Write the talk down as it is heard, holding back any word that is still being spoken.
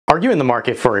Are you in the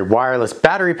market for a wireless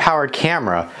battery-powered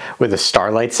camera with a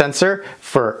starlight sensor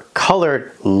for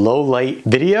colored low-light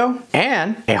video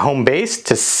and a home base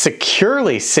to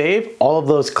securely save all of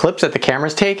those clips that the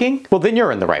camera's taking? Well, then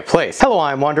you're in the right place. Hello,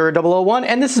 I'm Wanderer001,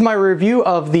 and this is my review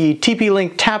of the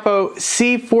TP-Link Tapo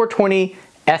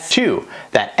C420S2.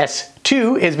 That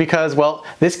S2 is because, well,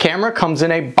 this camera comes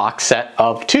in a box set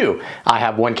of two. I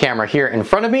have one camera here in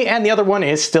front of me, and the other one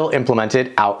is still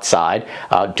implemented outside,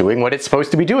 doing what it's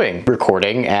supposed to be doing,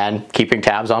 recording and keeping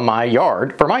tabs on my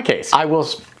yard for my case. I will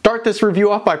start this review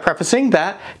off by prefacing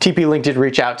that TP-Link did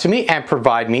reach out to me and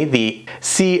provide me the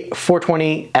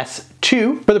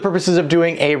C420S2 for the purposes of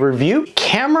doing a review.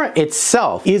 Camera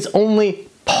itself is only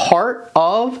part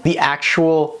of the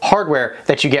actual hardware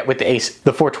that you get with the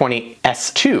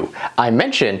 420S2. I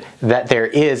mentioned that there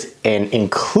is an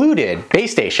included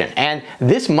base station, and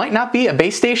this might not be a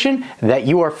base station that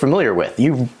you are familiar with.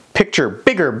 You picture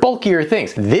bigger, bulkier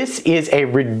things. This is a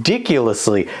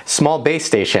ridiculously small base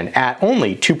station at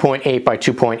only 2.8 by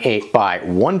 2.8 by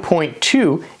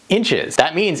 1.2 inches.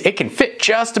 That means it can fit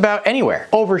just about anywhere.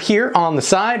 Over here on the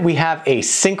side, we have a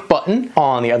sync button.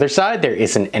 On the other side, there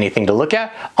isn't anything to look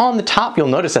at. On the top, you'll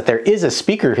notice that there is a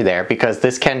speaker there because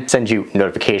this can send you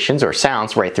notifications or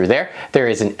sounds right through there. There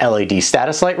is an LED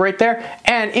status light right there.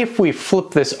 And if we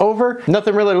flip this over,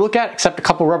 nothing really to look at except a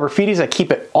couple rubber feeties that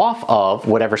keep it off of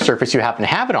whatever surface you happen to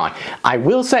have it on. I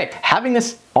will say, having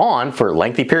this on for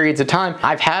lengthy periods of time,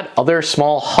 I've had other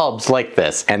small hubs like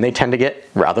this, and they tend to get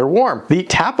rather warm. The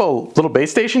Tapo little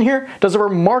base station here does a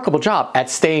remarkable job at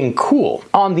staying cool.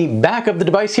 On the back of the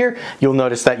device here, you'll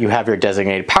notice that you have your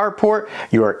designated power port,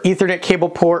 your Ethernet cable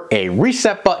port, a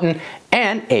reset button,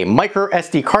 and a micro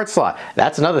SD card slot.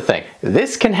 That's another thing.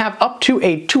 This can have up to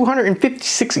a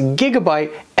 256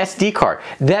 gigabyte SD card.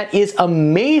 That is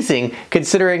amazing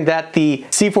considering that the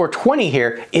C420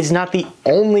 here is not the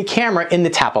only camera in the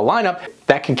Tapo lineup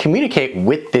that can communicate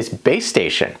with this base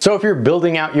station. So if you're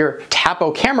building out your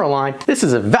Tapo camera line, this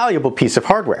is a valuable piece of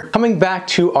hardware. Coming back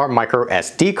to our micro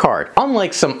SD card.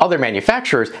 Unlike some other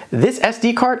manufacturers, this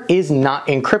SD card is not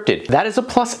encrypted. That is a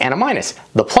plus and a minus.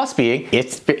 The plus being,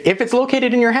 if it's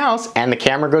located in your house and the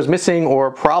camera goes missing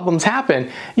or problems happen,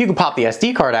 you can pop the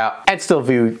SD card out and still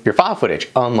view your file footage.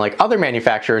 Unlike other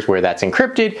manufacturers where that's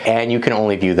encrypted and you can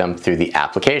only view them through the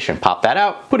application. Pop that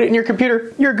out, put it in your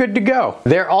computer, you're good to go.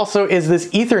 There also is this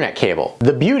Ethernet cable.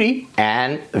 The beauty,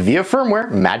 and via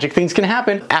firmware, magic things can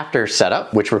happen after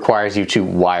setup, which requires you to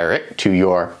wire it to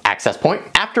your access point,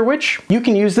 after which you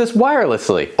can use this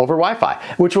wirelessly over Wi-Fi,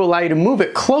 which will allow you to move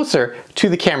it closer to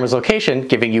the camera's location,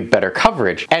 giving you better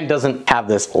coverage and doesn't have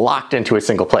this locked into a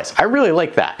single place. I really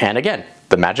like that. And again,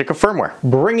 the magic of firmware.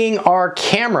 Bringing our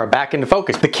camera back into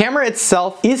focus. The camera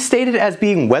itself is stated as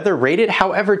being weather rated.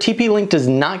 However, TP-Link does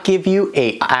not give you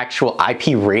an actual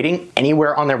IP rating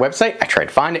anywhere on their website. I tried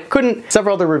to find it, couldn't.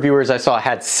 Several other reviewers I saw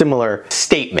had similar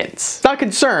statements. Not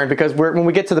concerned because when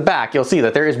we get to the back, you'll see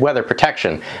that there is weather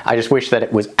protection. I just wish that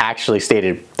it was actually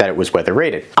stated that it was weather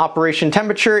rated. Operation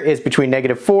temperature is between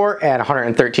 -4 and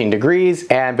 113 degrees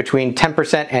and between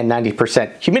 10% and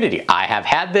 90% humidity. I have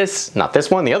had this, not this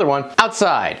one, the other one, outside.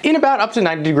 In about up to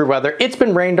 90-degree weather, it's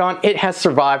been rained on, it has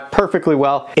survived perfectly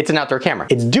well. It's an outdoor camera.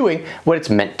 It's doing what it's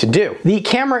meant to do. The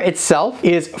camera itself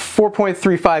is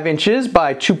 4.35 inches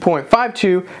by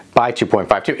 2.52 by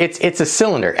 2.52. It's a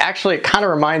cylinder. Actually, it kind of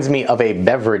reminds me of a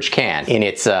beverage can in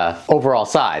its overall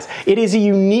size. It is a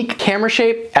unique camera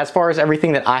shape as far as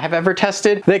everything that I have ever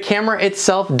tested. The camera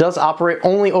itself does operate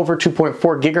only over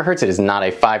 2.4 gigahertz. It is not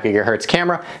a 5 gigahertz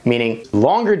camera, meaning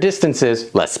longer distances,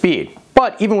 less speed.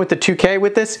 But even with the 2K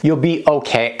with this, you'll be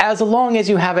okay as long as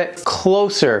you have it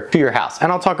closer to your house.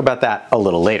 And I'll talk about that a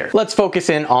little later. Let's focus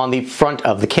in on the front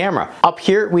of the camera. Up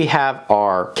here, we have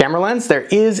our camera lens. There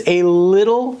is a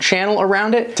little channel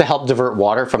around it to help divert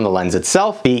water from the lens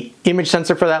itself. The image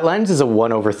sensor for that lens is a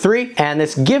 1/3, and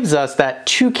this gives us that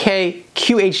 2K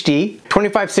QHD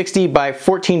 2560 by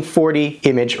 1440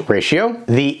 image ratio.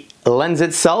 The lens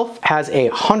itself has a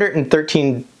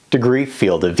 113-degree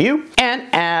field of view. And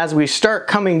as we start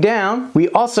coming down, we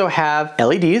also have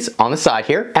LEDs on the side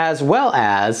here, as well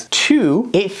as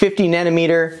two 850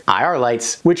 nanometer IR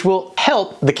lights, which will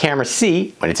help the camera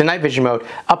see, when it's in night vision mode,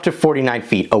 up to 49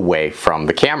 feet away from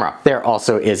the camera. There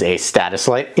also is a status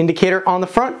light indicator on the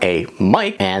front, a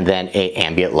mic, and then a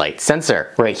ambient light sensor.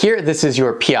 Right here, this is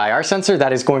your PIR sensor.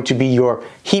 That is going to be your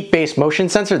heat-based motion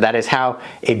sensor. That is how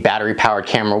a battery-powered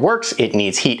camera works. It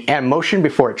needs heat and motion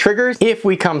before it triggers. If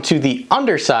we come to the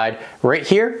underside, right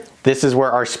here, this is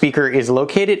where our speaker is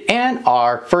located and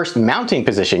our first mounting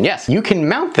position. Yes, you can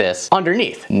mount this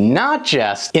underneath, not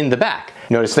just in the back.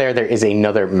 Notice there is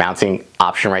another mounting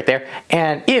option right there.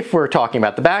 And if we're talking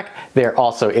about the back, there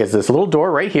also is this little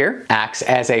door right here, acts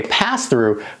as a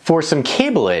pass-through for some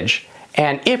cableage.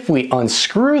 And if we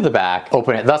unscrew the back,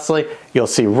 open it thusly, you'll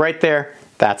see right there,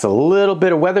 that's a little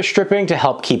bit of weather stripping to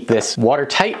help keep this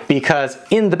watertight, because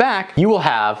in the back you will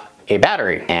have a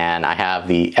battery, and I have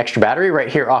the extra battery right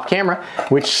here off camera,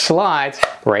 which slides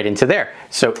right into there.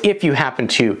 So if you happen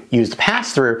to use the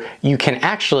pass-through, you can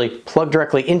actually plug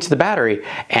directly into the battery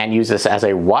and use this as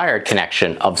a wired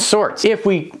connection of sorts. If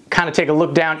we kind of take a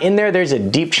look down in there, there's a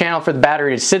deep channel for the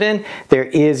battery to sit in. There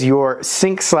is your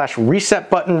sync/reset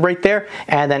button right there.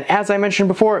 And then, as I mentioned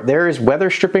before, there is weather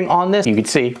stripping on this. You can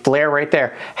see flare right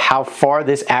there, how far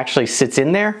this actually sits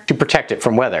in there to protect it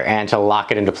from weather. And to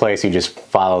lock it into place, you just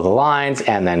follow the lines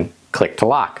and then click to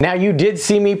lock. Now, you did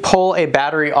see me pull a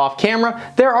battery off camera.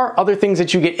 There are other things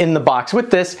that you get in the box with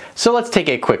this, so let's take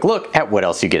a quick look at what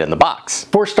else you get in the box.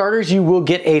 For starters, you will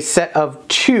get a set of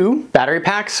 2 battery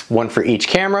packs, one for each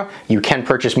camera. You can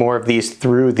purchase more of these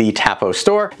through the Tapo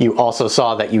store. You also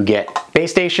saw that you get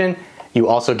base station. You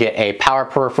also get a power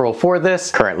peripheral for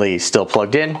this, currently still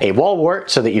plugged in, a wall wart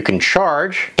so that you can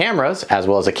charge cameras, as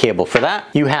well as a cable for that.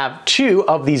 You have 2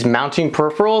 of these mounting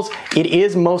peripherals. It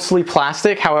is mostly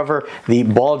plastic, however, the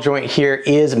ball joint here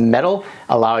is metal,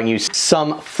 allowing you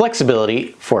some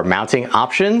flexibility for mounting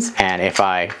options. And if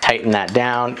I tighten that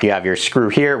down, you have your screw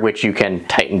here, which you can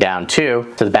tighten down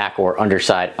to the back or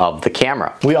underside of the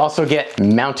camera. We also get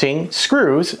mounting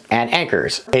screws and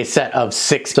anchors, a set of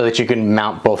 6 so that you can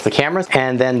mount both the cameras.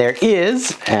 And then there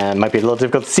is, and it might be a little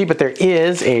difficult to see, but there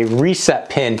is a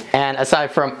reset pin. And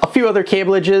aside from a few other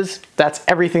cablages, that's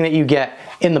everything that you get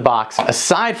in the box,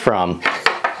 aside from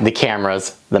the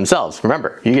cameras themselves.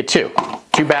 Remember, you get two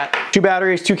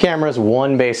batteries, 2 cameras,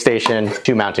 1 base station,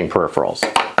 2 mounting peripherals.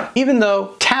 Even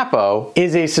though Tapo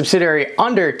is a subsidiary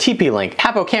under TP-Link,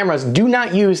 Tapo cameras do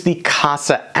not use the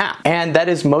Casa app, and that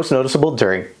is most noticeable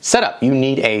during setup. You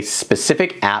need a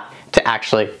specific app to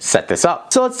actually set this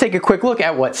up. So let's take a quick look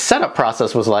at what setup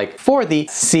process was like for the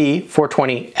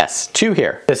C420S2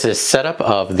 here. This is setup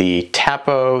of the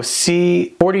Tapo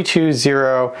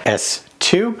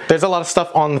C420S2. There's a lot of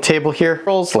stuff on the table here,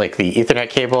 like the Ethernet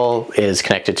cable is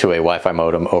connected to a Wi-Fi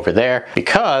modem over there,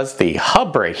 because the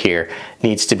hub right here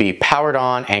needs to be powered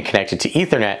on and connected to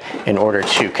Ethernet in order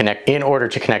to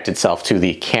connect itself to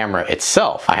the camera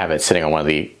itself. I have it sitting on one of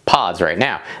the pods right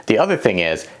now. The other thing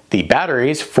is, the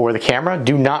batteries for the camera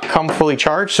do not come fully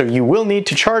charged, so you will need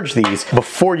to charge these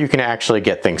before you can actually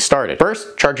get things started.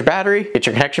 First, charge your battery, get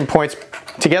your connection points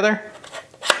together,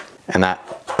 and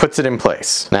that puts it in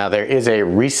place. Now, there is a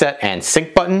reset and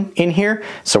sync button in here,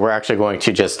 so we're actually going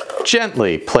to just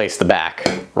gently place the back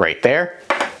right there.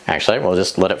 Actually, we'll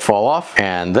just let it fall off,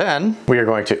 and then we are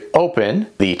going to open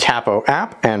the Tapo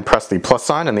app and press the plus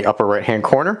sign in the upper right hand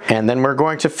corner, and then we're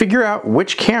going to figure out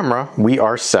which camera we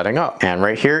are setting up. And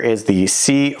right here is the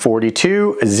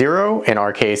C420. In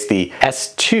our case, the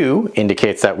S2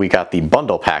 indicates that we got the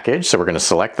bundle package, so we're going to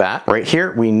select that. Right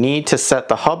here, we need to set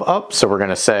the hub up, so we're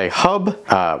going to say hub.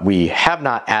 We have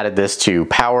not added this to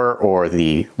power or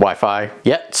the Wi-Fi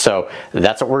yet, so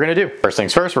that's what we're going to do. First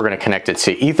things first, we're going to connect it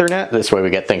to Ethernet. This way we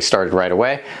get things started right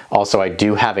away. Also, I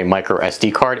do have a micro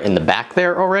SD card in the back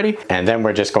there already, and then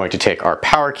we're just going to take our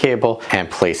power cable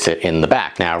and place it in the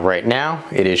back. Now, right now,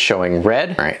 it is showing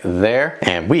red right there,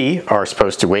 and we are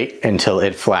supposed to wait until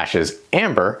it flashes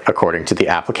amber according to the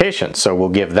application. So we'll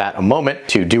give that a moment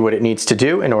to do what it needs to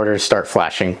do in order to start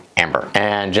flashing amber.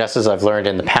 And just as I've learned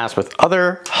in the past with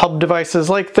other hub devices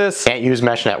like this, can't use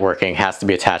mesh networking, has to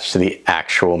be attached to the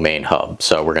actual main hub.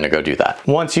 So we're gonna go do that.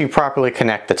 Once you properly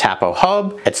connect the Tapo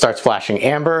hub, it starts flashing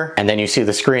amber, and then you see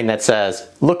the screen that says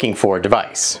looking for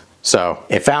device. So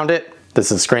it found it. This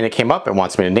is the screen that came up. It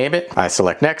wants me to name it. I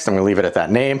select next. I'm gonna leave it at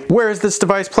that name. Where is this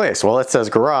device placed? Well, it says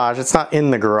garage. It's not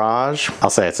in the garage. I'll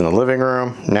say it's in the living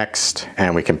room. Next,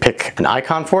 and we can pick an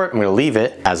icon for it. I'm gonna leave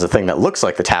it as the thing that looks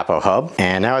like the Tapo hub.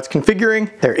 And now it's configuring.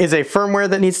 There is a firmware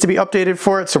that needs to be updated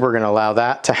for it, so we're gonna allow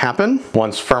that to happen.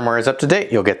 Once firmware is up to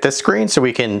date, you'll get this screen, so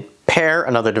we can pair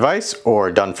another device,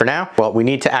 or done for now. Well, we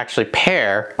need to actually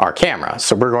pair our camera.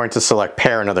 So we're going to select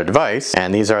pair another device,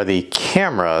 and these are the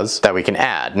cameras that we can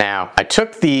add. Now, I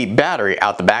took the battery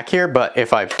out the back here, but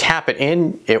if I tap it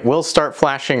in, it will start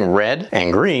flashing red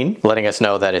and green, letting us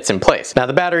know that it's in place. Now,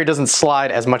 the battery doesn't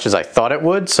slide as much as I thought it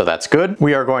would, so that's good.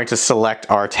 We are going to select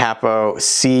our Tapo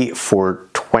C420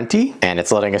 C420, and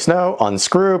it's letting us know,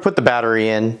 unscrew, put the battery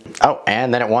in. Oh,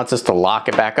 and then it wants us to lock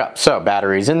it back up. So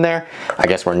battery's in there. I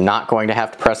guess we're not going to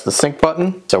have to press the sync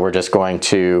button. So we're just going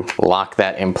to lock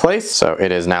that in place. So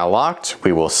it is now locked.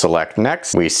 We will select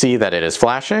next. We see that it is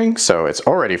flashing, so it's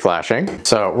already flashing.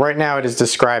 So right now it is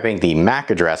describing the MAC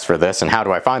address for this, and how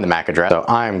do I find the MAC address? So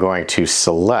I'm going to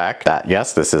select that.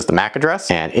 Yes, this is the MAC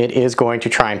address, and it is going to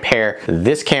try and pair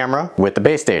this camera with the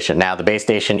base station. Now the base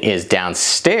station is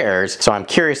downstairs, so I'm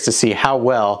curious to see how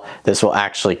well this will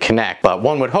actually connect. But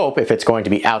one would hope, if it's going to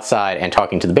be outside and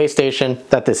talking to the base station,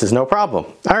 that this is no problem.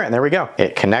 All right, there we go.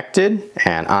 It connected,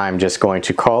 and I'm just going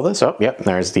to call this. Oh, yep,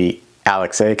 there's the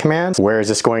Alex A command. Where is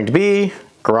this going to be?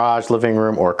 Garage, living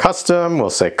room, or custom.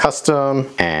 We'll say custom,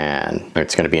 and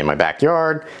it's going to be in my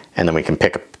backyard, and then we can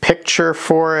pick a picture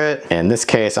for it. In this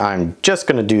case, I'm just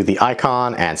going to do the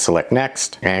icon and select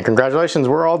next, and congratulations,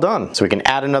 we're all done. So we can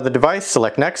add another device,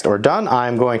 select next or done.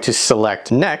 I'm going to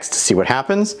select next to see what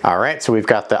happens. All right, so we've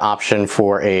got the option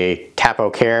for a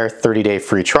Tapo Care 30-day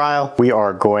free trial. We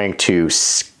are going to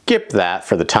skip that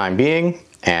for the time being,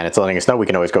 and it's letting us know we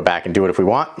can always go back and do it if we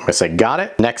want. I'm gonna say got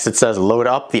it. Next it says load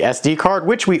up the SD card,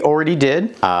 which we already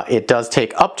did. It does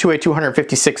take up to a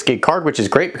 256 gig card, which is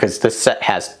great because this set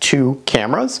has 2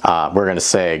 cameras. We're gonna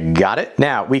say got it.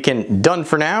 Now we can done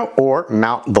for now or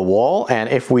mount the wall, and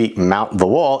if we mount the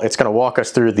wall, it's gonna walk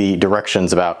us through the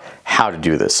directions about how to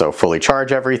do this. So fully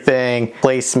charge everything,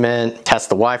 placement, test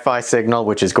the Wi-Fi signal,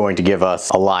 which is going to give us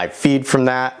a live feed from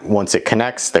that once it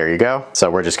connects. There you go.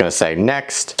 So we're just gonna say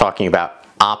next, talking about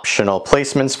optional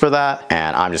placements for that,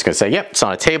 and I'm just gonna say yep, it's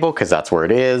on a table because that's where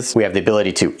it is. We have the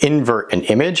ability to invert an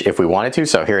image if we wanted to,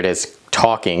 so here it is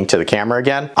talking to the camera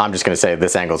again. I'm just gonna say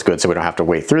this angle is good so we don't have to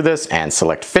wait through this, and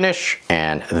select finish,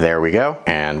 and there we go.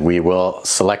 And we will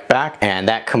select back, and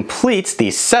that completes the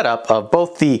setup of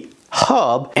both the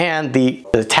hub and the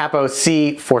Tapo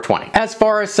C420. As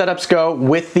far as setups go,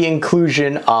 with the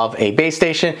inclusion of a base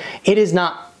station, it is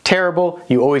not terrible.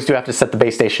 You always do have to set the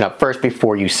base station up first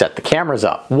before you set the cameras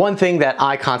up. One thing that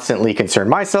I constantly concern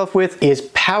myself with is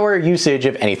power usage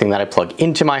of anything that I plug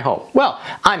into my home. Well,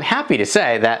 I'm happy to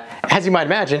say that, as you might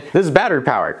imagine, this is battery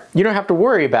powered. You don't have to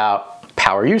worry about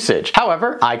power usage.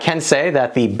 However, I can say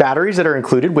that the batteries that are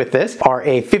included with this are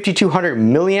a 5200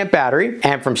 milliamp battery,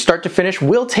 and from start to finish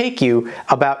will take you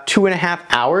about 2.5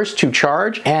 hours to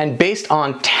charge, and based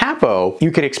on Tapo,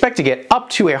 you could expect to get up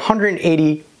to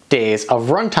 180 days of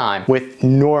runtime with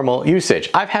normal usage.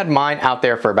 I've had mine out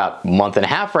there for about a month and a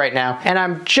half right now, and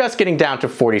I'm just getting down to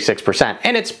 46%,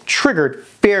 and it's triggered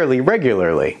fairly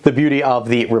regularly. The beauty of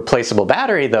the replaceable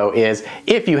battery though is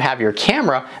if you have your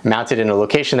camera mounted in a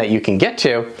location that you can get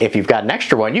to, if you've got an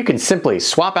extra one, you can simply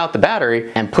swap out the battery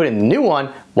and put in the new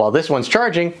one. While this one's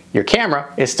charging, your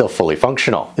camera is still fully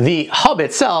functional. The hub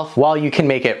itself, while you can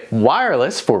make it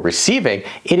wireless for receiving,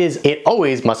 it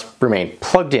always must remain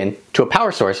plugged in to a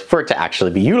power source for it to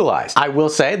actually be utilized. I will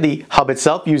say the hub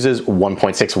itself uses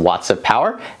 1.6 watts of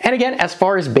power, and again, as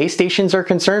far as base stations are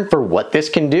concerned, for what this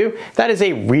can do, that is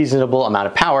a reasonable amount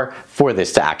of power for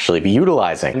this to actually be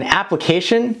utilizing. An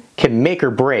application can make or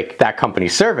break that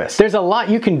company's service. There's a lot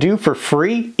you can do for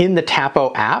free in the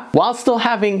Tapo app while still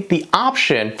having the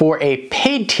option for a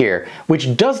paid tier,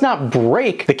 which does not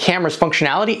break the camera's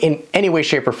functionality in any way,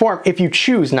 shape, or form if you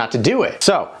choose not to do it.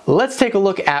 So let's take a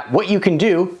look at what you can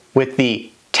do with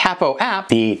the Tapo app.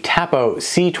 The Tapo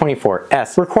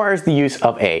C420S requires the use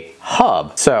of a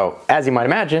hub. So as you might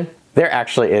imagine, there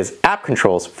actually is app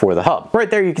controls for the hub. Right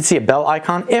there you can see a bell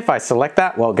icon. If I select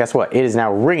that, well, guess what? It is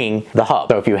now ringing the hub.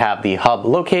 So if you have the hub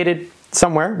located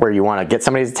somewhere where you want to get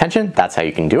somebody's attention, that's how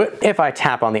you can do it. If I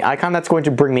tap on the icon, that's going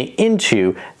to bring me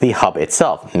into the hub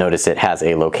itself. Notice it has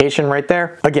a location right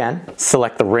there. Again,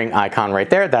 select the ring icon right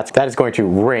there. That is going to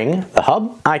ring the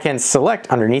hub. I can select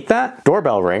underneath that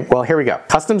doorbell ring. Well, here we go.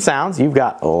 Custom sounds, you've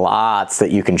got lots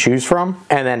that you can choose from,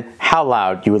 and then how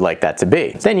loud you would like that to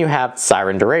be. Then you have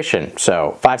siren duration,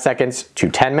 so 5 seconds to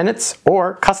 10 minutes,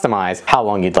 or customize how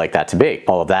long you'd like that to be.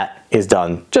 All of that is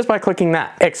done just by clicking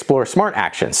that. Explore smart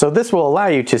actions. So this will allow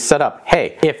you to set up,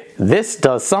 hey, if this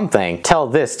does something, tell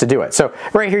this to do it. So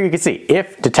right here you can see,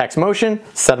 if detects motion,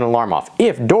 set an alarm off.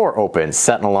 If door opens,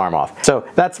 set an alarm off. So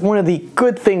that's one of the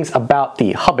good things about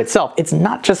the hub itself. It's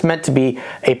not just meant to be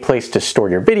a place to store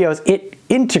your videos. It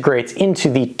integrates into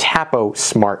the Tapo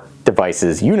Smart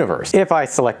Devices universe. If I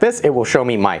select this, it will show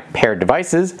me my paired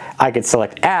devices. I could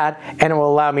select add, and it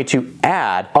will allow me to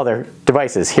add other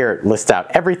devices. Here it lists out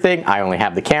everything. I only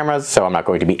have the cameras, so I'm not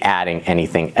going to be adding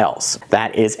anything else.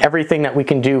 That is everything that we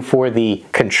can do for the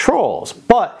controls.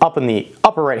 But up in the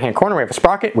upper right hand corner, we have a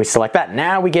sprocket. We select that.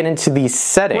 Now we get into the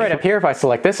settings. Right up here, if I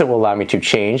select this, it will allow me to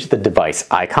change the device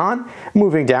icon.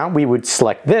 Moving down, we would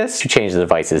select this to change the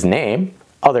device's name.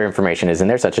 Other information is in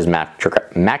there, such as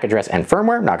MAC address and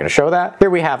firmware. I'm not going to show that.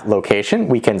 Here we have location.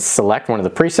 We can select one of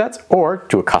the presets or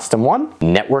do a custom one.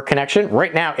 Network connection.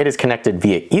 Right now it is connected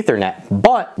via Ethernet,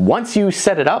 but once you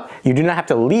set it up, you do not have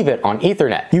to leave it on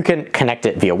Ethernet. You can connect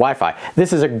it via Wi-Fi.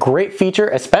 This is a great feature,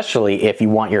 especially if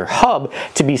you want your hub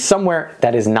to be somewhere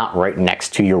that is not right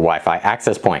next to your Wi-Fi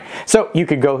access point. So you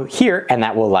could go here, and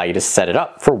that will allow you to set it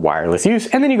up for wireless use,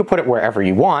 and then you can put it wherever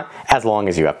you want as long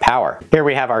as you have power. Here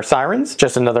we have our sirens.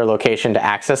 Just another location to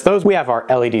access those. We have our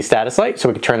LED status light, so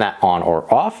we can turn that on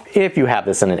or off if you have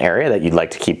this in an area that you'd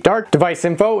like to keep dark. Device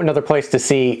info, another place to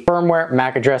see firmware,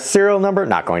 MAC address, serial number,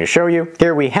 not going to show you.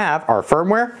 Here we have our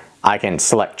firmware. I can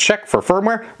select check for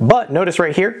firmware, but notice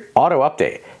right here, auto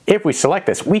update. If we select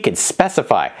this, we can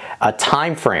specify a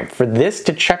time frame for this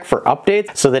to check for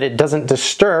updates so that it doesn't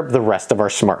disturb the rest of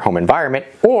our smart home environment.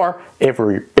 Or if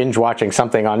we're binge watching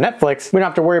something on Netflix, we don't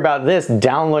have to worry about this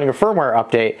downloading a firmware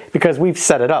update because we've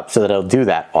set it up so that it'll do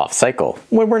that off cycle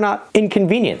when we're not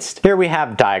inconvenienced. Here we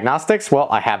have diagnostics. Well,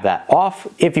 I have that off.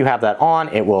 If you have that on,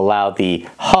 it will allow the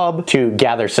hub to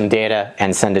gather some data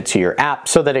and send it to your app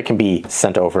so that it can be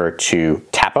sent over to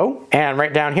Tapo. And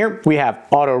right down here, we have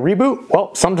auto reboot.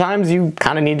 Well, sometimes you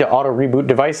kind of need to auto reboot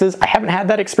devices. I haven't had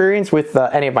that experience with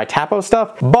any of my Tapo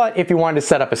stuff, but if you wanted to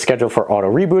set up a schedule for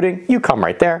auto rebooting, you come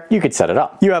right there, you could set it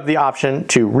up. You have the option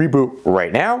to reboot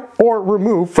right now or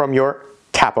remove from your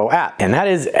Tapo app. And that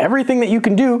is everything that you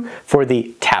can do for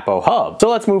the Tapo Hub. So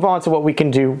let's move on to what we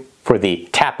can do for the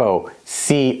Tapo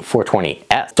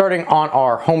C420S. Starting on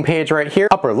our home page right here,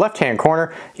 upper left hand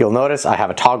corner, you'll notice I have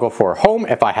a toggle for home.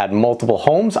 If I had multiple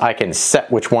homes, I can set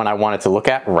which one I wanted to look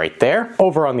at right there.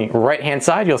 Over on the right hand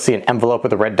side, you'll see an envelope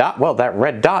with a red dot. Well, that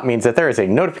red dot means that there is a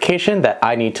notification that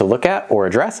I need to look at or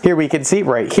address. Here we can see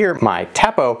right here, my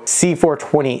Tapo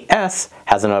C420S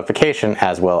has a notification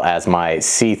as well as my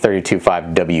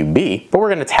C325WB, but we're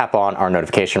going to tap on our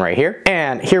notification right here.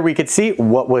 And here we could see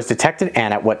what was detected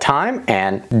and at what time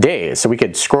and days. So we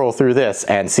could scroll through this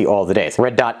and see all the days.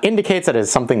 Red dot indicates that it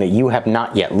is something that you have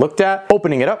not yet looked at.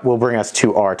 Opening it up will bring us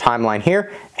to our timeline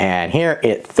here. And here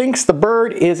it thinks the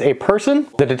bird is a person.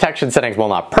 The detection settings, while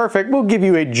not perfect, will give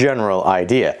you a general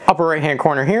idea. Upper right hand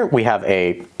corner here, we have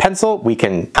a pencil. We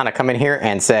can kind of come in here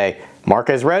and say,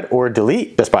 mark as read or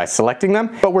delete just by selecting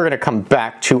them. But we're going to come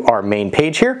back to our main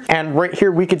page here. And right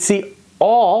here we can see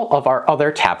all of our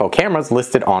other Tapo cameras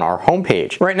listed on our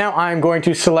homepage. Right now I'm going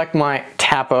to select my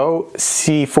Tapo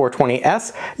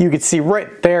C420S. You can see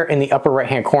right there in the upper right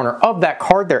hand corner of that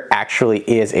card there actually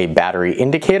is a battery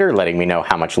indicator letting me know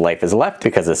how much life is left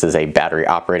because this is a battery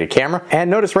operated camera. And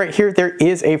notice right here there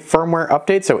is a firmware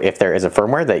update, so if there is a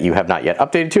firmware that you have not yet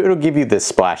updated to, it'll give you this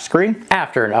splash screen.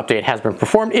 After an update has been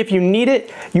performed, if you need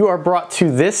it, you are brought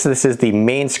to this. This is the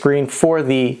main screen for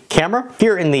the camera.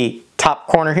 Here in the top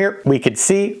corner here, we could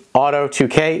see auto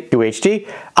 2K to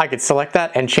HD. I could select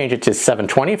that and change it to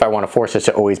 720 if I want to force it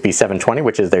to always be 720,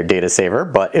 which is their data saver,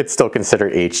 but it's still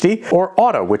considered HD. Or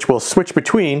auto, which will switch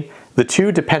between the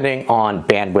two depending on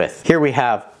bandwidth. Here we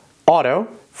have auto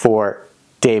for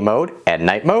day mode and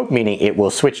night mode, meaning it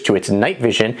will switch to its night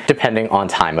vision depending on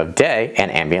time of day and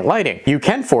ambient lighting. You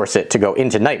can force it to go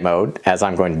into night mode, as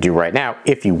I'm going to do right now,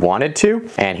 if you wanted to.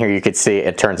 And here you can see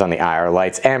it turns on the IR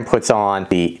lights and puts on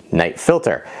the night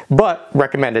filter, but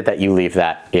recommended that you leave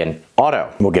that in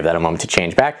auto. We'll give that a moment to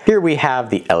change back. Here we have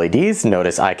the LEDs.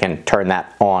 Notice I can turn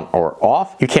that on or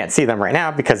off. You can't see them right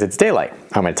now because it's daylight.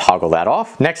 I'm going to toggle that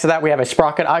off. Next to that, we have a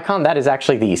sprocket icon. That is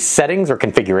actually the settings or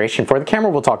configuration for the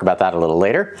camera. We'll talk about that a little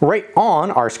later. Right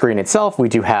on our screen itself, we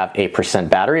do have a %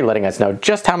 battery letting us know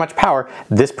just how much power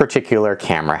this particular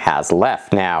camera has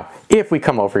left. Now, if we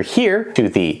come over here to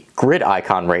the grid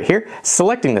icon right here,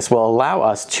 selecting this will allow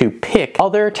us to pick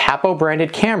other Tapo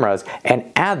branded cameras and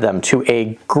add them to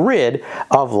a grid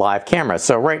of live cameras.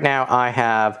 So right now I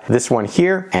have this one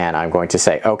here and I'm going to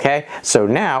say okay. So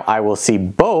now I will see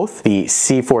both the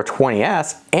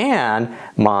C420S and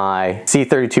my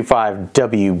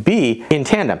C325WB in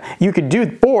tandem. You could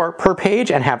do 4 per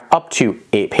page and have up to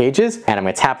 8 pages, and I'm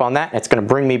going to tap on that. It's going to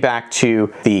bring me back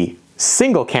to the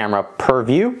single camera per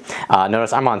view.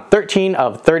 Notice I'm on 13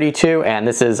 of 32, and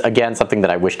this is again something that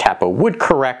I wish Tapo would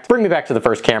correct. Bring me back to the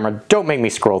first camera. Don't make me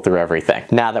scroll through everything.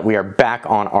 Now that we are back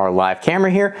on our live camera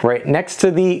here, right next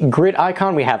to the grid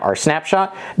icon, we have our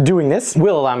snapshot. Doing this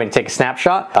will allow me to take a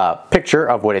snapshot, a picture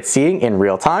of what it's seeing in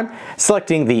real time.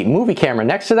 Selecting the movie camera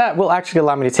next to that will actually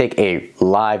allow me to take a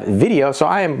live video. So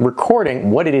I am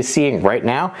recording what it is seeing right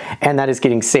now, and that is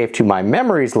getting saved to my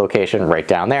memories location right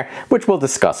down there, which we'll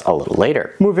discuss a little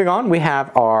later. Moving on, we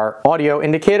have our audio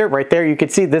indicator right there. You can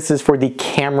see this is for the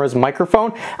camera's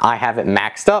microphone. I have it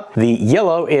maxed up. The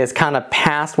yellow is kind of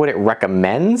past what it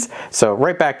recommends. So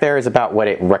right back there is about what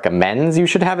it recommends you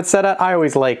should have it set at. I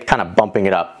always like kind of bumping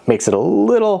it up. Makes it a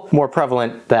little more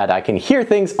prevalent that I can hear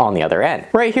things on the other end.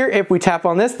 Right here, if we tap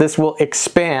on this, this will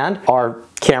expand our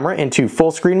camera into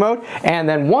full screen mode. And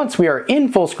then once we are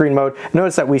in full screen mode,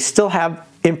 notice that we still have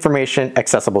information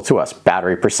accessible to us.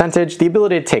 Battery percentage, the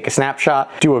ability to take a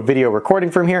snapshot, do a video recording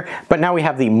from here, but now we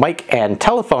have the mic and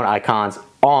telephone icons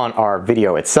on our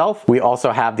video itself. We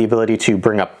also have the ability to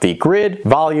bring up the grid,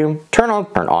 volume, turn on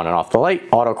and off the light,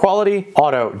 auto quality,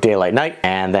 auto daylight night,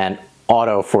 and then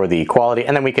auto for the quality,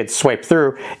 and then we could swipe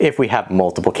through if we have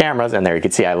multiple cameras, and there you can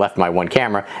see I left my one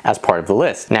camera as part of the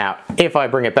list. Now, if I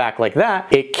bring it back like that,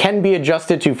 it can be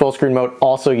adjusted to full screen mode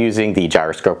also using the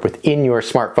gyroscope within your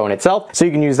smartphone itself, so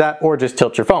you can use that or just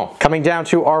tilt your phone. Coming down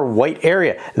to our white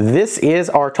area, this is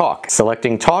our talk.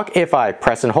 Selecting talk, if I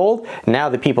press and hold, now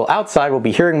the people outside will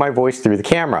be hearing my voice through the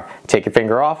camera. Take your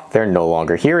finger off, they're no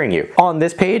longer hearing you. On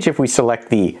this page, if we select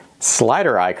the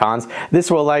slider icons,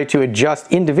 this will allow you to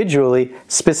adjust individually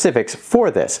specifics for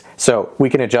this. So we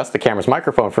can adjust the camera's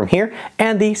microphone from here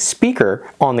and the speaker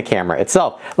on the camera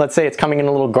itself. Let's say it's coming in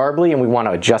a little garbly and we want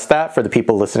to adjust that for the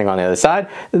people listening on the other side.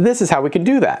 This is how we can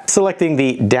do that. Selecting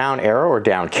the down arrow or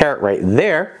down caret right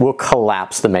there will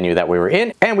collapse the menu that we were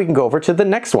in, and we can go over to the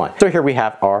next one. So here we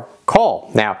have our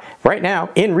call. Now, right now,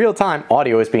 in real time,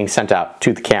 audio is being sent out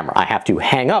to the camera. I have to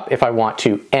hang up if I want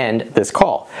to end this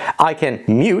call. I can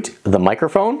mute the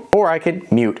microphone or I can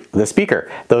mute the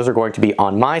speaker. Those are going to be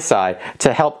on my side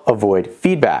to help avoid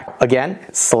feedback. Again,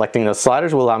 selecting those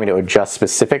sliders will allow me to adjust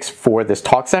specifics for this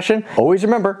talk session. Always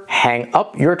remember, hang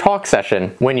up your talk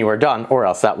session when you are done, or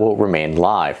else that will remain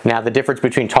live. Now, the difference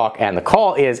between talk and the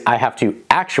call is I have to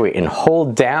actuate and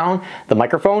hold down the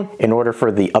microphone in order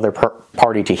for the other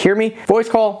party to hear me. Voice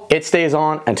call, it stays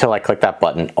on until I click that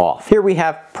button off. Here we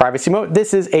have privacy mode.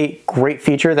 This is a great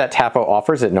feature that Tapo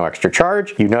offers at no extra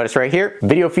charge. You notice right here,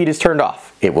 video feed is turned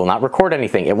off. It will not record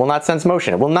anything. It will not sense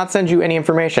motion. It will not send you any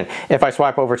information. If I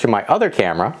swipe over to my other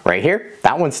camera right here,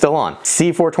 that one's still on.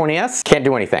 C420S can't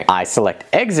do anything. I select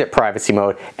exit privacy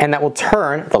mode, and that will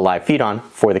turn the live feed on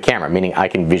for the camera, meaning I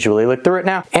can visually look through it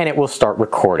now and it will start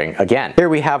recording again. Here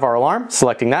we have our alarm.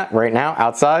 Selecting that right now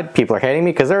outside, people are hating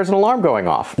me because there's an alarm going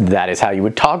off. That is how you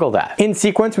would toggle that. In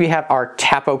sequence, we have our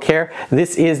Tapo Care.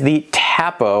 This is the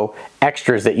Tapo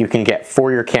extras that you can get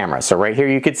for your camera. So right here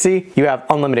you can see you have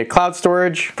unlimited cloud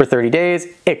storage for 30 days,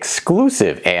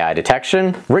 exclusive AI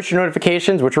detection, rich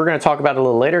notifications, which we're going to talk about a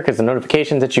little later because the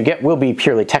notifications that you get will be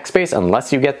purely text-based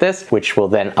unless you get this, which will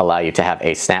then allow you to have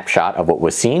a snapshot of what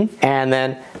was seen. And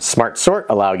then Smart Sort,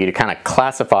 allow you to kind of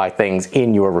classify things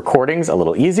in your recordings a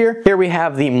little easier. Here we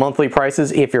have the monthly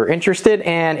prices if you're interested,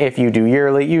 and if you do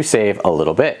yearly, you save a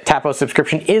little bit. Tapo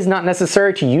subscription is not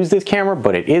necessary to use this camera,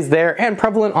 but it is there and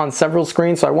prevalent on several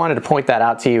screens, so I wanted to point that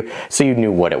out to you so you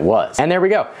knew what it was. And there we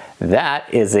go.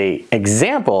 That is an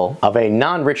example of a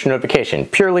non-rich notification,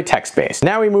 purely text-based.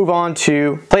 Now we move on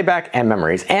to playback and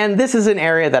memories. And this is an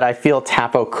area that I feel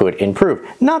Tapo could improve.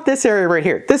 Not this area right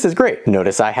here. This is great.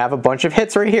 Notice I have a bunch of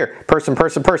hits right here. Person,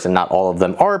 person, person. Not all of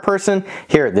them are a person.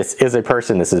 Here, this is a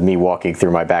person. This is me walking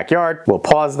through my backyard. We'll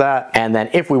pause that. And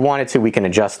then if we wanted to, we can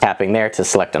adjust tapping there to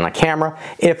select on a camera.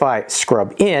 If I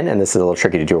scrub in, and this is a little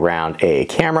tricky to do around a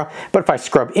camera, but if I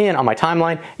scrub in on my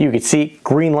timeline, you can see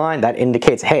green line. That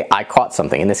indicates, hey, I caught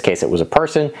something. In this case, it was a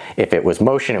person. If it was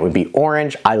motion, it would be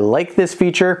orange. I like this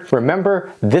feature.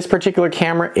 Remember, this particular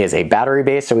camera is a battery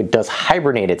based, so it does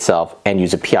hibernate itself and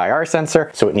use a PIR sensor,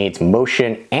 so it needs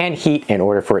motion and heat in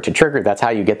order for it to trigger. That's how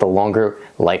you get the longer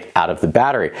life out of the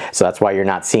battery. So that's why you're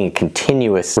not seeing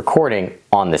continuous recording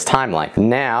on this timeline.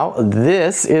 Now,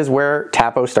 this is where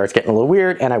Tapo starts getting a little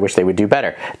weird, and I wish they would do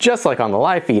better. Just like on the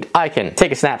live feed, I can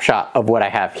take a snapshot of what I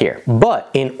have here. But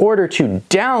in order to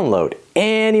download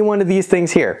any one of these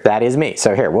things here. That is me.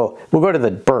 So here, we'll go to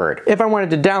the bird. If I wanted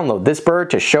to download this bird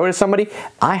to show to somebody,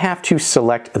 I have to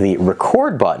select the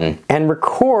record button and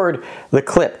record the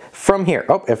clip from here.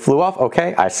 Oh, it flew off.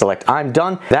 Okay, I select I'm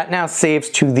done. That now saves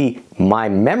to the My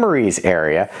Memories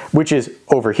area, which is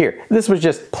over here. This was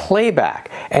just playback,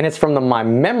 and it's from the My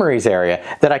Memories area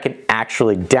that I can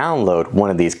actually download one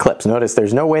of these clips. Notice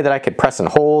there's no way that I could press and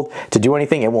hold to do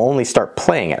anything. It will only start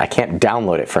playing it. I can't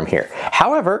download it from here.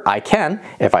 However, I can,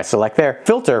 if I select there,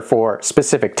 filter for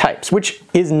specific types, which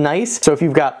is nice. So if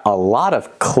you've got a lot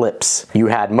of clips, you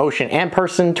had motion and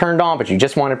person turned on, but you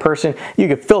just wanted person, you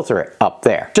could filter it up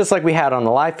there. Just like we had on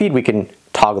the live feed, we can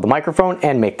toggle the microphone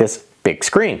and make this big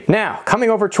screen. Now, coming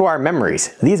over to our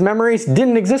memories. These memories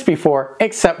didn't exist before,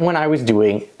 except when I was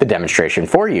doing the demonstration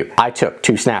for you. I took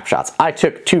 2 snapshots. I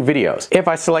took 2 videos. If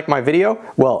I select my video,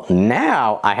 well,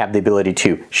 now I have the ability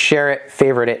to share it,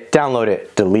 favorite it, download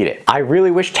it, delete it. I really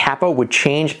wish Tapo would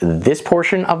change this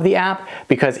portion of the app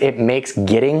because it makes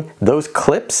getting those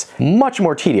clips much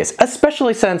more tedious,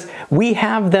 especially since we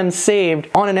have them saved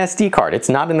on an SD card. It's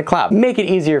not in the cloud. Make it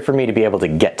easier for me to be able to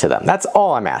get to them. That's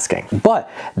all I'm asking. But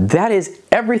that is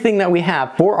everything that we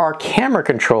have for our camera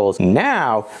controls.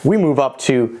 Now we move up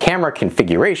to camera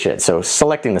configuration. So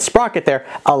selecting the sprocket there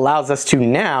allows us to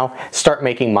now start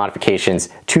making modifications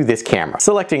to this camera.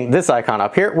 Selecting this icon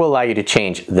up here will allow you to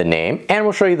change the name, and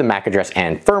will show you the MAC address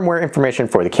and firmware information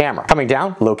for the camera. Coming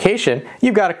down, location,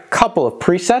 you've got a couple of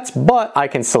presets, but I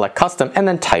can select custom and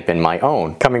then type in my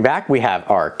own. Coming back, we have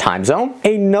our time zone,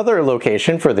 another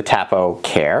location for the Tapo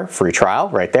Care free trial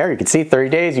right there. You can see 30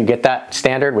 days, you get that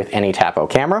standard with any Tapo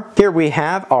camera. Here we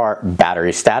have our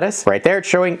battery status. Right there, it's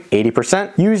showing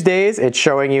 80%. Use days, it's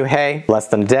showing you, hey, less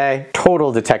than a day.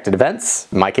 Total detected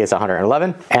events, in my case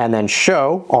 111. And then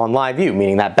show on live view,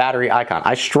 meaning that battery icon.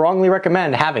 I strongly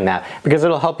recommend having that because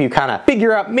it'll help you kind of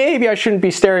figure out maybe I shouldn't be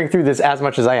staring through this as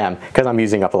much as I am because I'm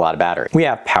using up a lot of battery. We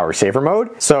have power saver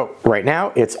mode. So right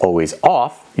now it's always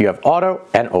off. You have auto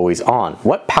and always on.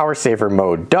 What power saver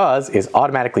mode does is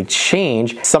automatically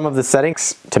change some of the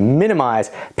settings to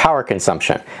minimize power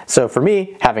consumption. So for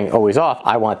me, having always off,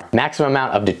 I want maximum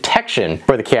amount of detection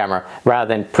for the camera rather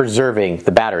than preserving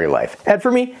the battery life. And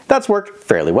for me, that's worked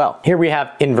fairly well. Here we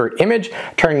have invert image.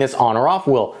 Turning this on or off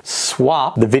will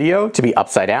swap the video to be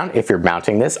upside down if you're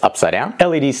mounting this upside down.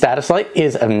 LED status light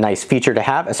is a nice feature to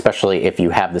have, especially if you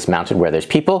have this mounted where there's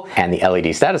people, and the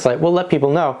LED status light will let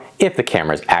people know if the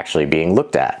camera is actually being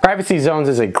looked at. Privacy zones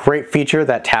is a great feature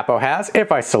that Tapo has.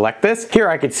 If I select this, here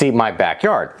I could see my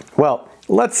backyard. Well,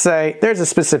 let's say there's a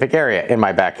specific area in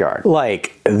my backyard,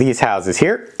 like these houses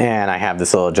here, and I have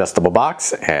this little adjustable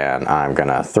box, and I'm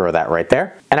gonna throw that right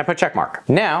there, and I put check mark.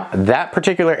 Now, that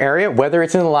particular area, whether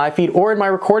it's in the live feed or in my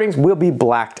recordings, will be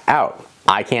blacked out.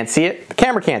 I can't see it, the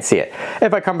camera can't see it.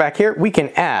 If I come back here, we can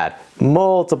add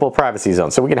multiple privacy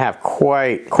zones. So we can have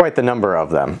quite the number of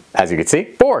them, as you can see,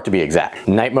 4 to be exact.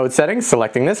 Night mode settings,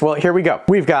 selecting this, well, here we go.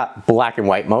 We've got black and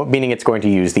white mode, meaning it's going to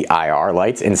use the IR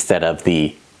lights instead of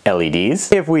the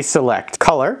LEDs. If we select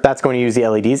color, that's going to use the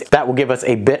LEDs. That will give us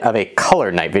a bit of a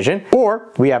color night vision.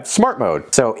 Or we have smart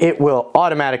mode. So it will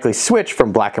automatically switch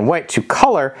from black and white to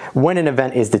color when an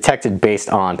event is detected based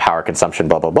on power consumption,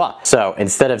 blah, blah, blah. So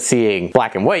instead of seeing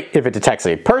black and white, if it detects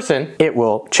a person, it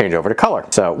will change over to color.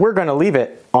 So we're going to leave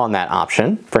it on that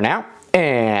option for now.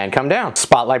 And come down.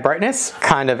 Spotlight brightness,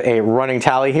 kind of a running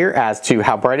tally here as to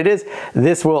how bright it is.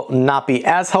 This will not be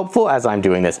as helpful as I'm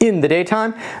doing this in the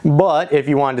daytime, but if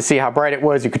you wanted to see how bright it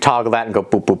was, you could toggle that and go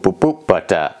boop, boop, boop, boop, but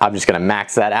I'm just gonna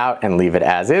max that out and leave it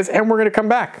as is, and we're gonna come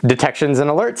back. Detections and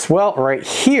alerts, well, right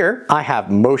here, I have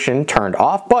motion turned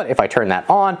off, but if I turn that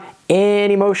on,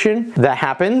 any motion that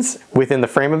happens within the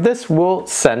frame of this will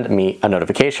send me a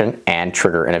notification and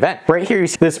trigger an event. Right here you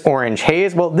see this orange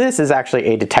haze. Well, this is actually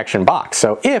a detection box.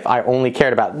 So if I only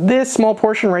cared about this small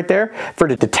portion right there for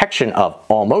the detection of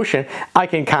all motion, I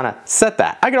can kind of set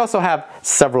that. I could also have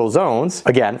several zones,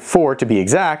 again, 4 to be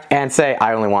exact, and say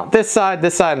I only want this side,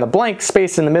 and the blank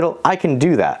space in the middle. I can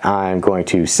do that. I'm going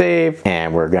to save,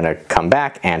 and we're gonna come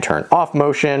back and turn off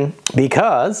motion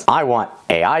because I want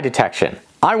AI detection.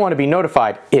 I want to be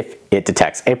notified if it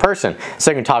detects a person. So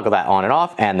you can toggle that on and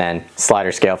off, and then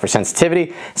slider scale for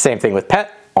sensitivity. Same thing with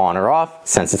pet, on or off,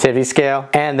 sensitivity scale,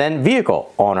 and then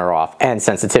vehicle, on or off, and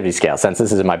sensitivity scale. Since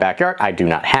this is in my backyard, I do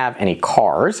not have any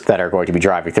cars that are going to be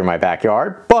driving through my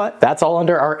backyard, but that's all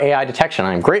under our AI detection.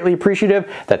 I'm greatly appreciative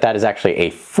that that is actually a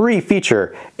free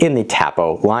feature in the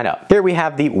Tapo lineup. Here we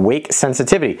have the wake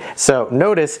sensitivity. So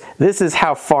notice this is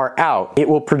how far out it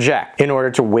will project in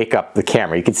order to wake up the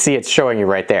camera. You can see it's showing you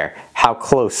right there how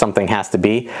close something has to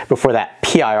be before that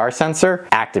PIR sensor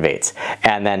activates.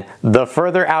 And then the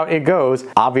further out it goes,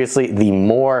 obviously the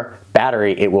more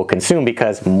battery it will consume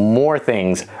because more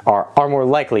things are more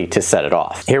likely to set it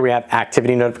off. Here we have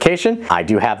activity notification. I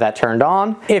do have that turned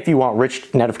on. If you want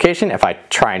rich notification, if I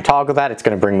try and toggle that, it's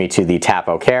going to bring me to the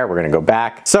Tapo Care. We're going to go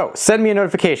back. So send me a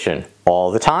notification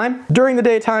all the time, during the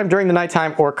daytime, during the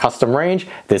nighttime, or custom range.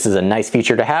 This is a nice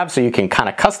feature to have so you can kind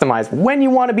of customize when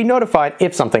you want to be notified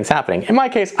if something's happening. In my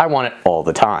case, I want it all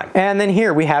the time. And then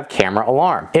here we have camera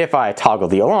alarm. If I toggle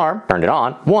the alarm, turn it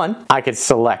on, one, I could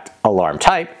select alarm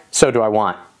type. So do I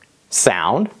want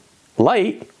sound,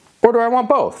 light, or do I want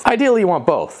both? Ideally you want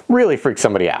both. Really freaks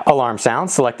somebody out. Alarm sound,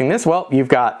 selecting this, well, you've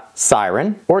got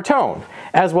siren or tone,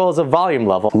 as well as a volume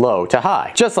level, low to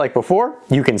high. Just like before,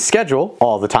 you can schedule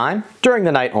all the time, during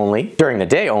the night only, during the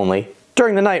day only,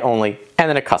 during the night only, and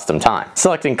then a custom time.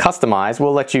 Selecting customize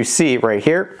will let you see right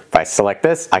here, if I select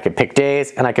this, I could pick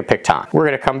days and I could pick time. We're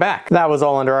gonna come back. That was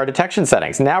all under our detection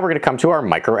settings. Now we're gonna come to our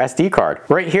micro SD card.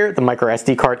 Right here, the micro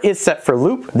SD card is set for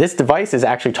loop. This device is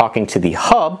actually talking to the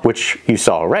hub, which you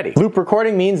saw already. Loop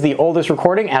recording means the oldest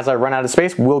recording, as I run out of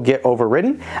space, will get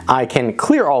overridden. I can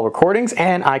clear all recordings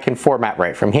and I can format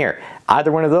right from here.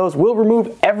 Either one of those will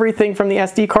remove everything from the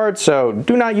SD card, so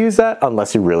do not use that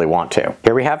unless you really want to.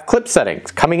 Here we have clip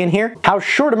settings. Coming in here, how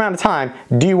short amount of time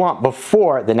do you want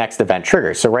before the next event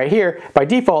triggers? So right here, by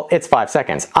default, it's 5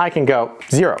 seconds. I can go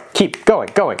 0, keep going,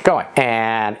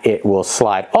 and it will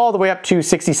slide all the way up to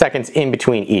 60 seconds in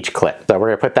between each clip. So we're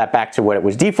gonna put that back to what it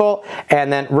was default,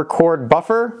 and then record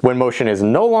buffer. When motion is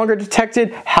no longer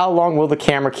detected, how long will the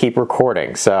camera keep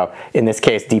recording? So in this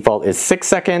case, default is 6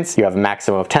 seconds. You have a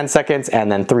maximum of 10 seconds,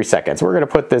 and then 3 seconds. We're gonna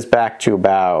put this back to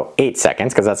about 8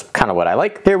 seconds because that's kind of what I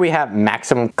like. Here we have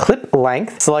maximum clip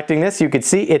length. Selecting this, you can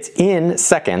see it's in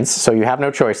seconds, so you have no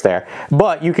choice there,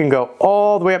 but you can go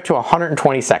all the way up to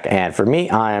 120 seconds. And for me,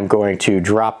 I am going to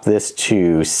drop this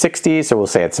to 60, so we'll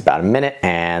say it's about a minute,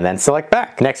 and then select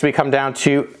back. Next, we come down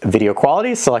to video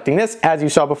quality. Selecting this, as you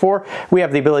saw before, we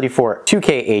have the ability for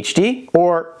 2K HD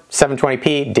or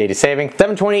 720p data saving.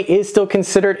 720 is still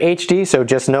considered HD, so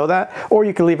just know that. Or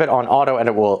you can leave it on auto and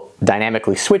it will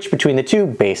dynamically switch between the two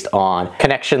based on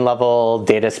connection level,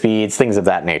 data speeds, things of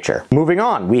that nature. Moving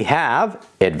on, we have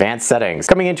advanced settings.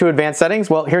 Coming into advanced settings,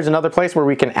 well, here's another place where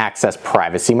we can access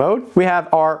privacy mode. We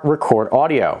have our record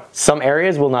audio. Some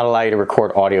areas will not allow you to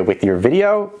record audio with your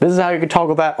video. This is how you can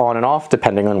toggle that on and off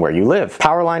depending on where you live.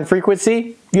 Power line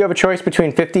frequency, you have a choice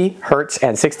between 50 Hertz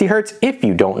and 60 Hertz. If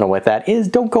you don't know what that is,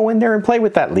 don't go in there and play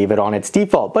with that. Leave it on its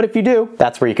default. But if you do,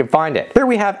 that's where you can find it. Here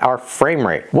we have our frame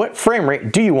rate. What frame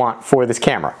rate do you want for this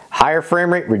camera? Higher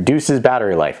frame rate reduces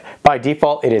battery life. By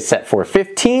default, it is set for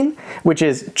 15, which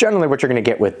is generally what you're gonna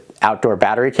get with outdoor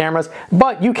battery cameras,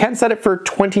 but you can set it for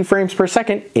 20 frames per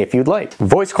second if you'd like.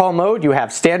 Voice call mode, you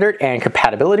have standard and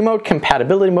compatibility mode.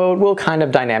 Compatibility mode will kind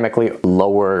of dynamically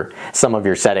lower some of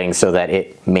your settings so that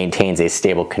it maintains a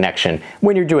stable connection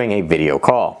when you're doing a video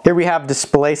call. Here we have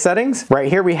display settings. Right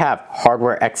here we have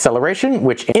hardware acceleration,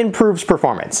 which improves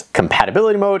performance.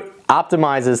 Compatibility mode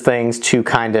optimizes things to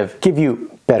kind of give you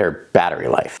better battery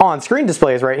life. On-screen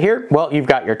displays right here, well, you've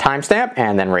got your timestamp,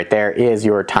 and then right there is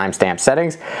your timestamp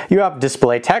settings. You have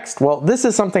display text. Well, this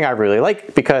is something I really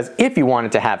like because if you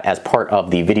wanted to have as part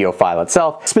of the video file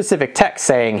itself, specific text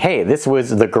saying, hey, this was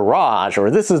the garage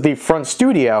or this is the front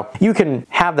studio, you can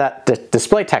have that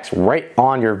display text right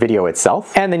on your video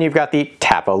itself. And then you've got the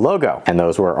Tapo logo, and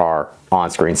those were our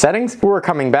on-screen settings. We're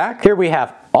coming back. Here we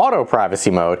have auto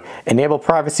privacy mode, enable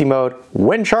privacy mode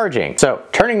when charging. So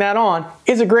turning that on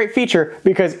is a great feature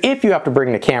because if you have to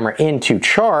bring the camera in to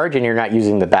charge and you're not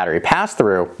using the battery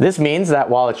pass-through, this means that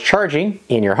while it's charging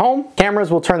in your home,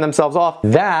 cameras will turn themselves off.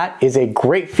 That is a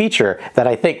great feature that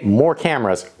I think more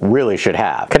cameras really should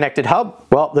have. Connected hub,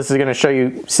 well, this is going to show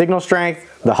you signal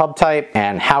strength, the hub type,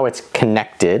 and how it's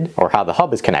connected or how the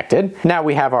hub is connected. Now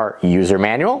we have our user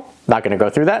manual. Not going to go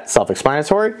through that,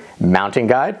 self-explanatory. Mounting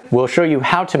guide will show you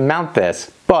how to mount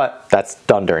this, but that's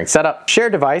done during setup. Share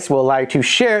device will allow you to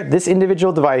share this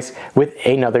individual device with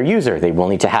another user. They will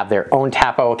need to have their own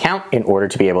Tapo account in order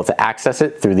to be able to access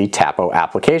it through the Tapo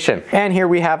application. And here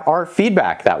we have our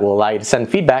feedback that will allow you to send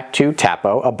feedback to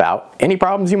Tapo about any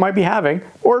problems you might be having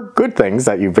or good things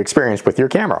that you've experienced with your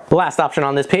camera. The last option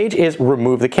on this page is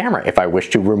remove the camera. If I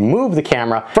wish to remove the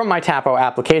camera from my Tapo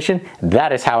application,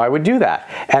 that is how I would do that.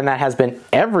 And that has been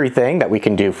everything that we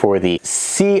can do for the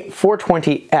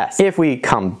C420S. If we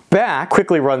come back,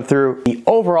 quickly run through the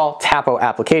overall Tapo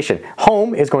application.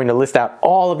 Home is going to list out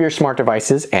all of your smart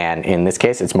devices, and in this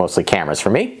case, it's mostly cameras for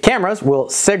me. Cameras will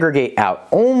segregate out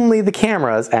only the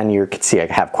cameras, and you can see I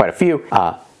have quite a few,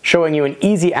 showing you an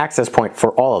easy access point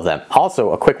for all of them.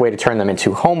 Also, a quick way to turn them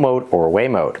into home mode or away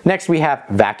mode. Next, we have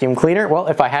vacuum cleaner. Well,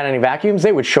 if I had any vacuums,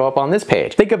 they would show up on this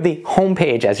page. Think of the home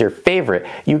page as your favorite.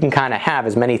 You can kind of have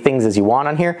as many things as you want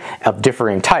on here of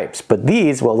differing types, but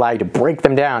these will allow you to break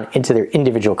them down into their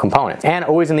individual components. And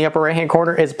always in the upper right hand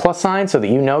corner is a plus sign so that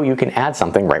you know you can add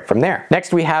something right from there.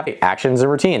 Next, we have actions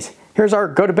and routines. Here's our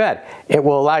go to bed. It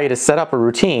will allow you to set up a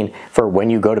routine for when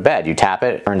you go to bed. You tap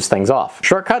it, it turns things off.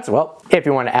 Shortcuts, well, if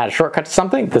you want to add a shortcut to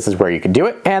something, this is where you can do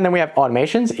it. And then we have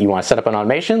automations. You want to set up an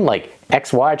automation like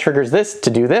XY triggers this to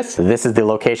do this. This is the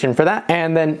location for that.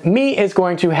 And then me is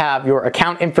going to have your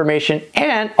account information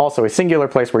and also a singular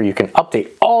place where you can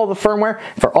update all the firmware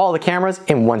for all the cameras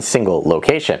in one single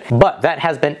location. But that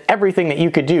has been everything that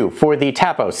you could do for the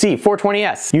Tapo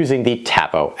C420S using the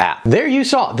Tapo app. There you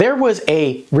saw, there was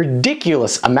a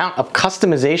ridiculous amount of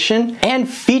customization and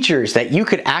features that you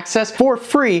could access for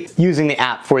free using the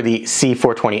app for the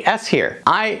C420S here.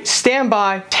 I stand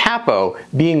by Tapo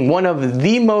being one of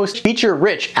the most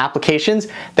feature-rich applications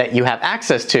that you have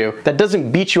access to that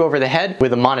doesn't beat you over the head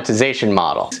with a monetization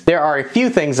model. There are a few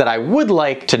things that I would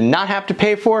like to not have to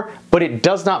pay for, but it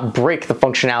does not break the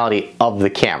functionality of the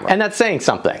camera. And that's saying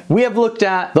something. We have looked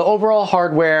at the overall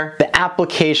hardware, the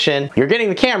application. You're getting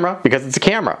the camera because it's a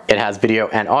camera. It has video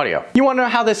and audio. You want to know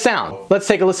how this sounds? Let's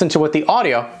take a listen to what the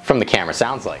audio from the camera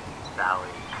sounds like. Sally,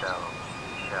 shell,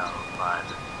 by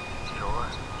the shore.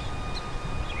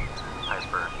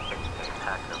 Piper picked a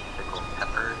pack of pickled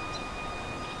peppers.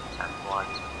 That's 1,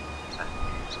 that's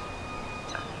 2,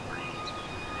 that's 3,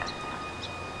 and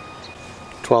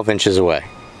 12 inches away.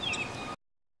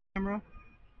 Camera,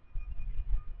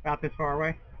 about this far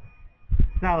away.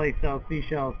 Sally sells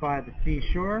seashells by the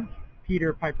seashore.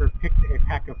 Peter Piper picked a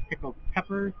pack of pickled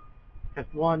peppers.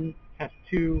 Test 1, test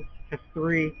 2, test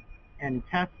 3, and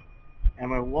test. And I'm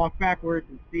going to walk backwards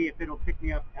and see if it'll pick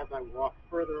me up as I walk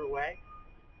further away.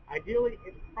 Ideally,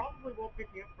 it probably won't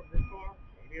pick me up from this far.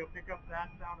 Maybe it'll pick up that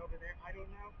sound over there. I don't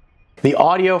know. The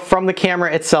audio from the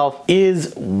camera itself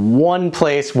is one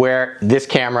place where this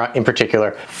camera in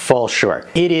particular falls short.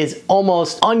 It is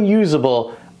almost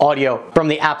unusable audio from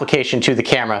the application to the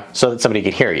camera so that somebody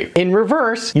could hear you. In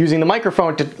reverse, using the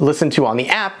microphone to listen to on the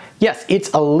app, yes,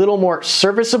 it's a little more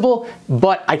serviceable,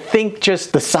 but I think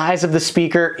just the size of the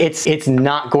speaker, it's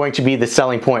not going to be the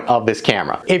selling point of this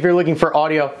camera. If you're looking for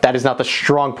audio, that is not the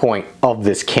strong point of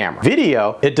this camera.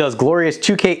 Video, it does glorious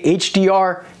 2K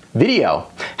HDR video.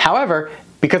 However,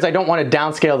 because I don't want to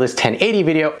downscale this 1080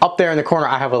 video, up there in the corner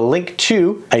I have a link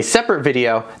to a separate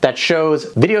video that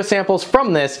shows video samples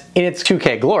from this in its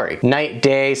 2K glory. Night,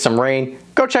 day, some rain.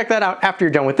 Go check that out after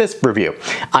you're done with this review.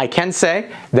 I can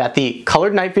say that the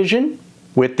colored night vision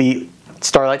with the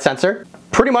starlight sensor,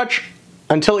 pretty much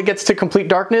until it gets to complete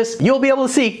darkness, you'll be able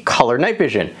to see color night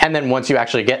vision. And then once you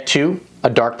actually get to a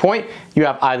dark point, you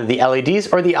have either the LEDs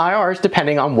or the IRs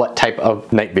depending on what type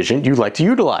of night vision you'd like to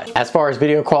utilize. As far as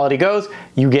video quality goes,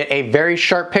 you get a very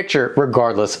sharp picture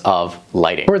regardless of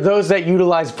lighting. For those that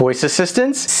utilize voice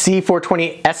assistants,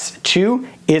 C420S2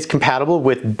 is compatible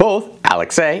with both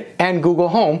Alexa and Google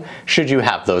Home should you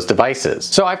have those devices.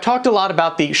 So I've talked a lot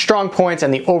about the strong points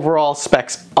and the overall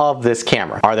specs of this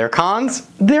camera. Are there cons?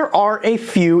 There are a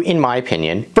few in my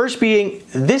opinion. First being,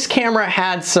 this camera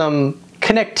had some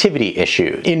connectivity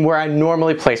issues in where I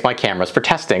normally place my cameras for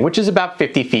testing, which is about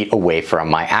 50 feet away from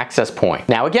my access point.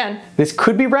 Now again, this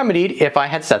could be remedied if I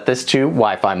had set this to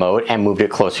Wi-Fi mode and moved it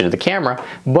closer to the camera,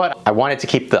 but I wanted to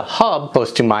keep the hub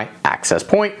close to my access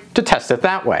point to test it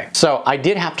that way. So I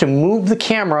did have to move the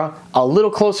camera a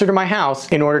little closer to my house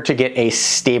in order to get a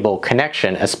stable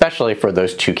connection, especially for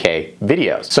those 2K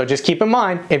videos. So just keep in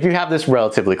mind, if you have this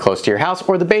relatively close to your house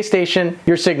or the base station,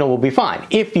 your signal will be fine.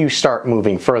 If you start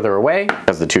moving further away,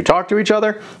 as the two talk to each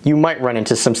other, you might run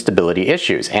into some stability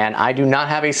issues. And I do not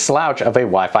have a slouch of a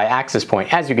Wi-Fi access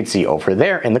point, as you can see over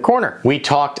there in the corner. We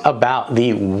talked about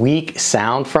the weak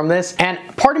sound from this, and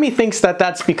part of me thinks that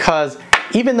that's because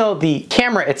even though the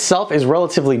camera itself is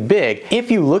relatively big, if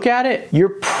you look at it,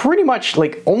 you're pretty much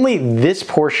like only this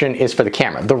portion is for the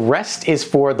camera. The rest is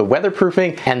for the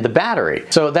weatherproofing and the battery.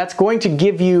 So that's going to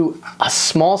give you a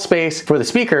small space for the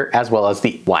speaker as well as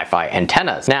the Wi-Fi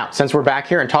antennas. Now, since we're back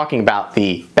here and talking about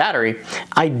the battery,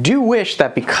 I do wish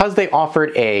that because they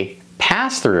offered a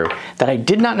pass-through that I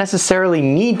did not necessarily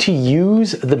need to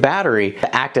use the battery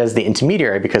to act as the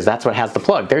intermediary, because that's what has the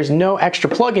plug. There's no extra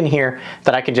plug in here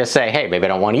that I can just say, hey, maybe I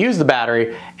don't want to use the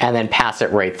battery, and then pass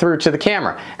it right through to the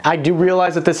camera. I do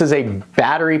realize that this is a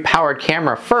battery-powered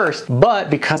camera first, but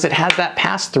because it has that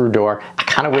pass-through door, I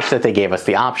kind of wish that they gave us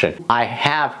the option. I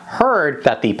have heard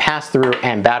that the pass-through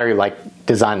and battery-like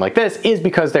design like this is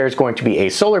because there's going to be a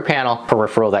solar panel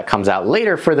peripheral that comes out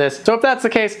later for this. So if that's the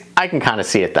case, I can kind of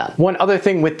see it then. One other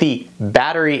thing with the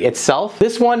battery itself,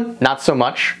 this one, not so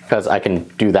much, because I can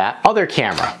do that. Other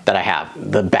camera that I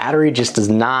have, the battery just does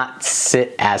not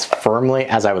sit as firmly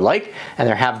as I would like, and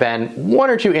there have been 1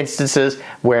 or 2 instances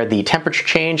where the temperature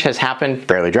change has happened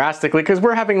fairly drastically, because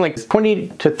we're having like 20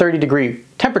 to 30 degree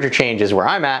temperature changes where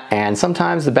I'm at, and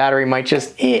sometimes the battery might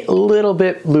just a little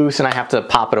bit loose and I have to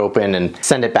pop it open and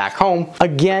send it back home.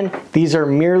 Again, these are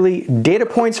merely data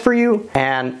points for you,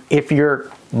 and if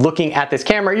you're looking at this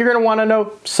camera, you're going to want to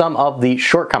know some of the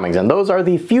shortcomings, and those are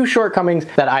the few shortcomings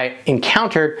that I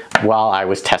encountered while I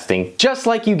was testing. Just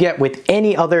like you get with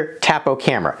any other Tapo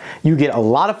camera, you get a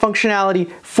lot of functionality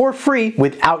for free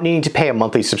without needing to pay a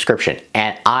monthly subscription,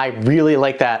 and I really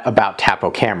like that about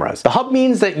Tapo cameras. The hub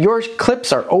means that your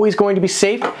clips are always going to be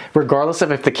safe regardless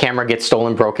of if the camera gets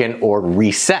stolen, broken, or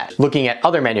reset. Looking at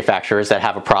other manufacturers that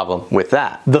have a problem with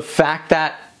that. The fact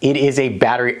that it is a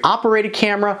battery operated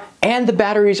camera and the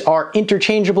batteries are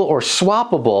interchangeable or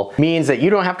swappable means that you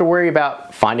don't have to worry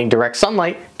about finding direct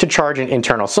sunlight to charge an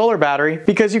internal solar battery,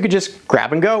 because you could just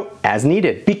grab and go as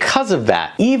needed. Because of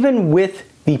that, even with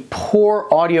the poor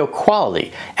audio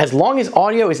quality, as long as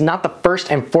audio is not the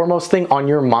first and foremost thing on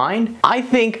your mind, I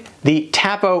think the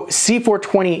Tapo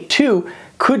C420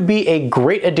 could be a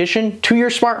great addition to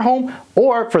your smart home,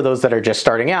 or for those that are just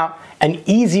starting out, an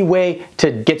easy way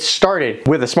to get started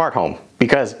with a smart home.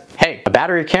 Because hey, a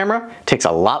battery camera takes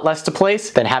a lot less to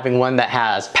place than having one that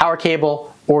has power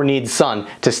cable or needs sun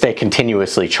to stay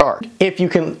continuously charged. If you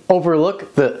can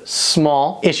overlook the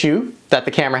small issue that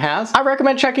the camera has, I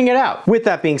recommend checking it out. With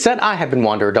that being said, I have been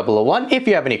Wanderer001. If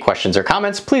you have any questions or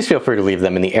comments, please feel free to leave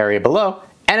them in the area below.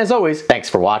 And as always, thanks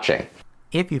for watching.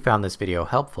 If you found this video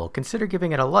helpful, consider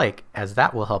giving it a like, as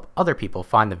that will help other people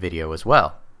find the video as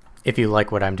well. If you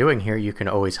like what I'm doing here, you can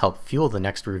always help fuel the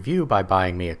next review by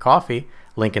buying me a coffee,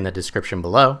 link in the description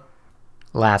below.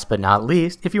 Last but not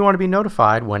least, if you want to be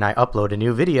notified when I upload a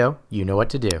new video, you know what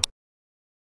to do.